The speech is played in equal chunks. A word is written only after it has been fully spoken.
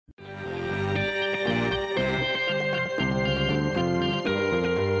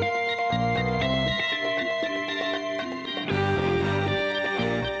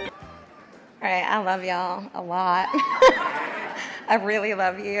I love y'all a lot. I really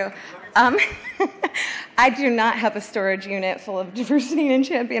love you. I do not have a storage unit full of diversity and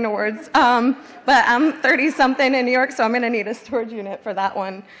champion awards, but I'm 30-something in New York, so I'm going to need a storage unit for that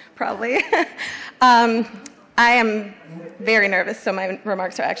one, probably. I am very nervous, so my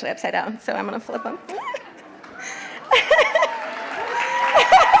remarks are actually upside down, so I'm going to flip them.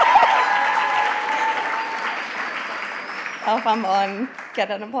 I'll fumble and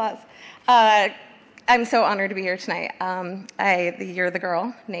get an applause. I'm so honored to be here tonight. The Year of the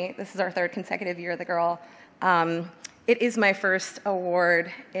Girl, Nate, this is our third consecutive Year of the Girl. It is my first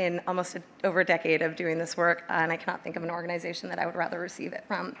award in almost over a decade of doing this work, and I cannot think of an organization that I would rather receive it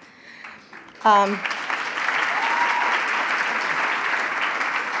from.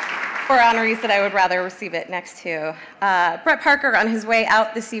 Or honorees that I would rather receive it next to. Brett Parker, on his way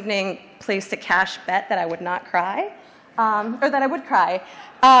out this evening, placed a cash bet that I would not cry. Or that I would cry.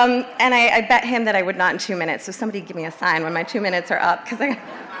 And I bet him that I would not in 2 minutes. So somebody give me a sign when my 2 minutes are up, because I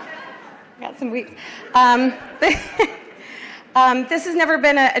got some weeks. This has never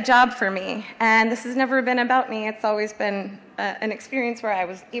been a job for me, and this has never been about me. It's always been an experience where I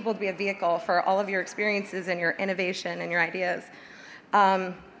was able to be a vehicle for all of your experiences and your innovation and your ideas.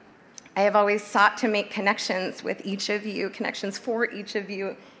 I have always sought to make connections with each of you, connections for each of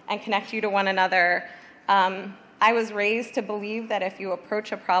you, and connect you to one another. I was raised to believe that if you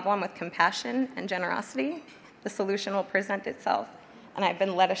approach a problem with compassion and generosity, the solution will present itself. And I've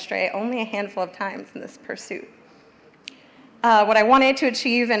been led astray only a handful of times in this pursuit. What I wanted to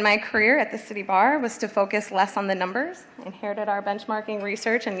achieve in my career at the City Bar was to focus less on the numbers. I inherited our benchmarking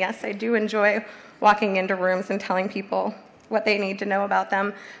research, and yes, I do enjoy walking into rooms and telling people what they need to know about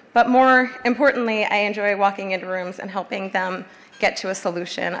them. But more importantly, I enjoy walking into rooms and helping them get to a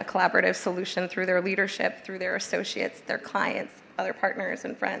solution, a collaborative solution through their leadership, through their associates, their clients, other partners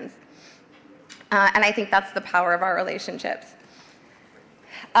and friends. And I think that's the power of our relationships.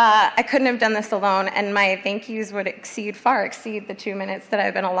 I couldn't have done this alone, and my thank yous would far exceed the 2 minutes that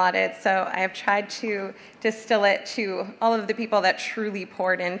I've been allotted. So I have tried to distill it to all of the people that truly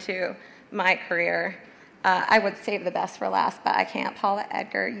poured into my career. I would save the best for last, but I can't. Paula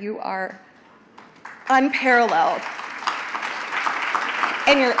Edgar, you are unparalleled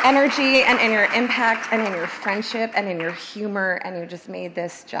in your energy and in your impact and in your friendship and in your humor, and you just made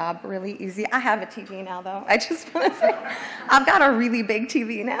this job really easy. I have a TV now, though. I just want to say, I've got a really big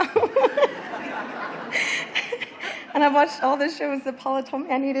TV now. And I've watched all the shows that Paula told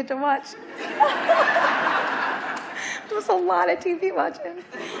me I needed to watch. There was a lot of TV watching.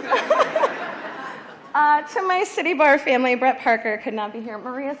 To my City Bar family, Brett Parker could not be here.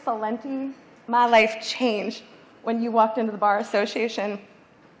 Maria Salenti, my life changed when you walked into the Bar Association.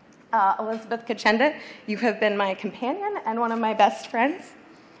 Elizabeth Kachenda, you have been my companion and one of my best friends.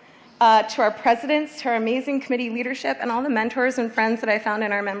 To our presidents, to our amazing committee leadership, and all the mentors and friends that I found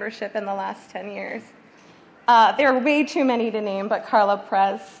in our membership in the last 10 years. There are way too many to name, but Carla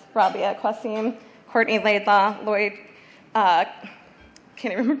Perez, Rabia Qasim, Courtney Laidlaw, Lloyd,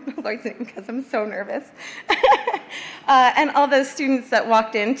 can't even remember Lloyd's name because I'm so nervous. And all those students that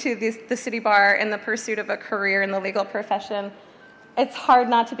walked into the City Bar in the pursuit of a career in the legal profession. It's hard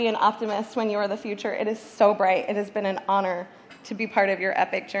not to be an optimist when you are the future. It is so bright. It has been an honor to be part of your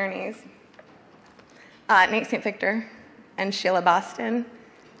epic journeys. Nate St. Victor and Sheila Boston,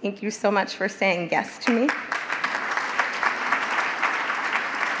 thank you so much for saying yes to me.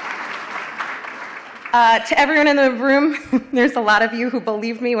 To everyone in the room, there's a lot of you who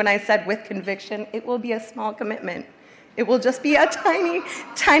believed me when I said with conviction, it will be a small commitment. It will just be a tiny,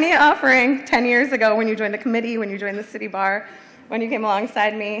 tiny offering 10 years ago when you joined the committee, when you joined the City Bar, when you came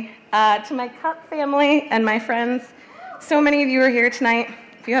alongside me. To my CUP family and my friends, so many of you are here tonight.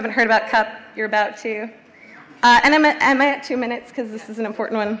 If you haven't heard about CUP, you're about to. And am I at 2 minutes? Because this is an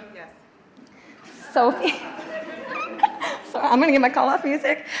important one. Yes. Sophie. Sorry, I'm going to get my call-off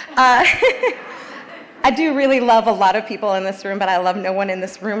music. I do really love a lot of people in this room, but I love no one in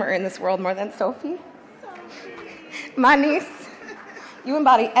this room or in this world more than Sophie. My niece. You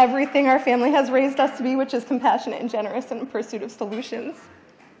embody everything our family has raised us to be, which is compassionate and generous and in pursuit of solutions.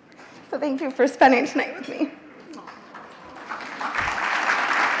 So thank you for spending tonight with me.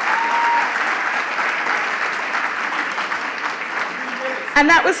 And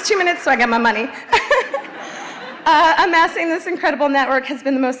that was 2 minutes, so I got my money. Amassing this incredible network has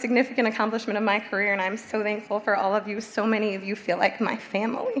been the most significant accomplishment of my career, and I'm so thankful for all of you. So many of you feel like my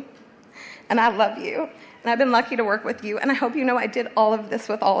family, and I love you. And I've been lucky to work with you, and I hope you know I did all of this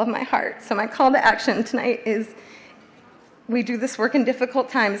with all of my heart. So my call to action tonight is, we do this work in difficult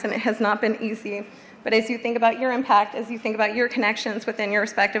times, and it has not been easy. But as you think about your impact, as you think about your connections within your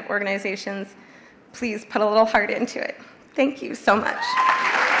respective organizations, please put a little heart into it. Thank you so much.